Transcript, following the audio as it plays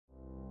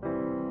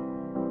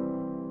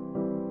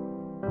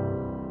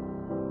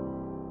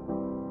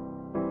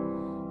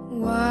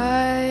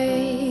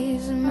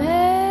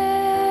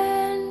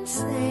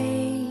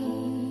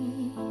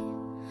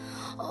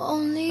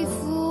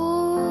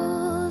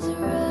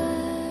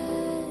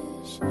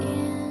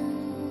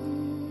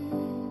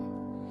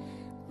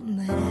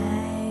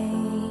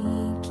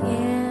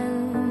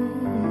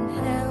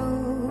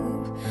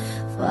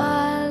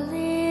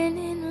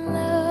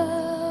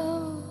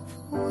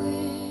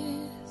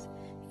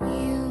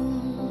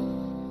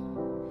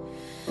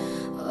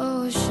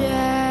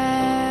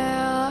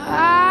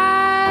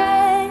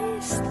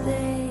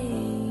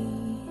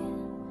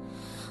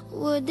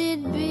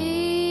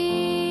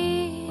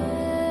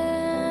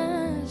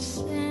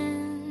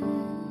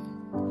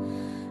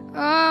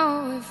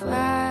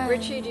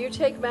Richie, do you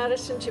take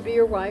Madison to be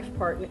your wife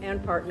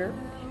and partner?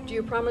 Do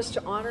you promise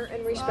to honor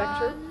and respect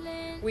her?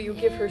 Will you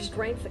give her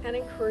strength and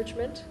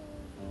encouragement?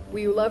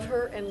 Will you love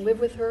her and live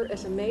with her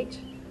as a mate,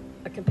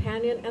 a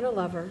companion, and a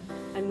lover?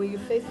 And will you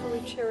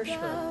faithfully cherish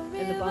her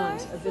in the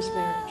bonds of this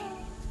marriage?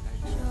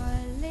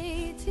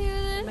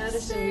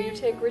 Madison, will you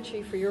take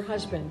Richie for your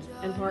husband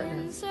and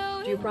partner?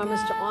 Do you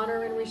promise to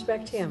honor and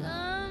respect him?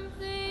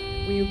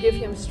 Will you give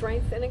him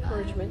strength and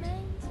encouragement?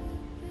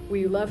 Will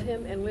you love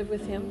him and live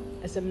with him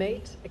as a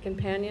mate, a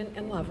companion,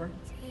 and lover?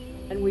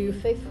 And will you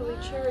faithfully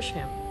cherish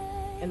him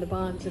in the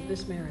bonds of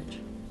this marriage?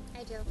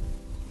 I do. I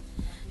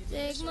give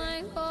you this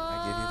ring With all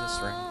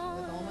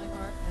my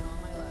heart and all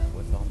my love.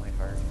 with all my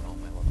heart and all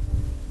my love.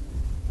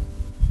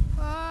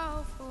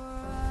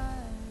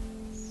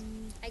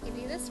 I give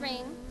you this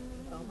ring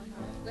With all my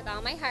heart with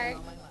all my heart and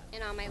all my love.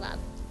 and all my love.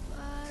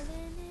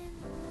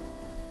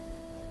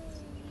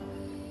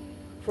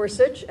 For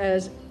such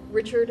as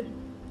Richard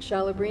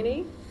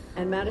Scalabrini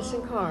and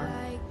Madison Carr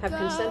have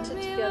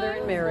consented together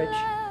in marriage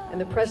in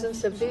the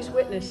presence of these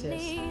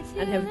witnesses,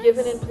 and have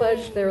given and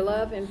pledged their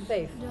love and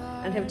faith,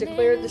 and have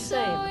declared the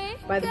same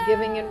by the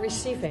giving and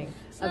receiving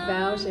of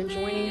vows and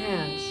joining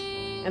hands,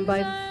 and by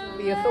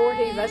the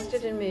authority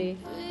vested in me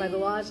by the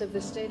laws of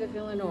the state of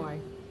Illinois,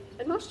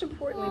 and most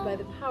importantly by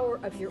the power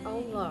of your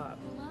own love,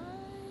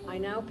 I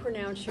now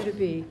pronounce you to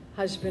be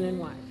husband and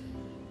wife.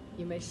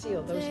 You may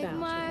seal those vows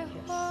with a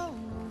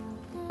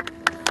kiss.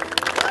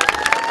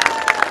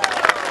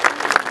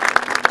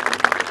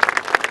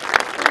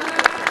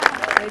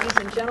 Ladies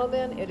and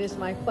gentlemen, it is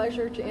my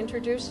pleasure to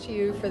introduce to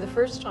you for the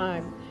first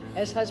time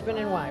as husband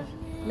and wife,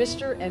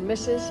 Mr. and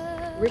Mrs.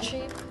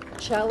 Richie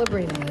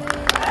Scalabrini.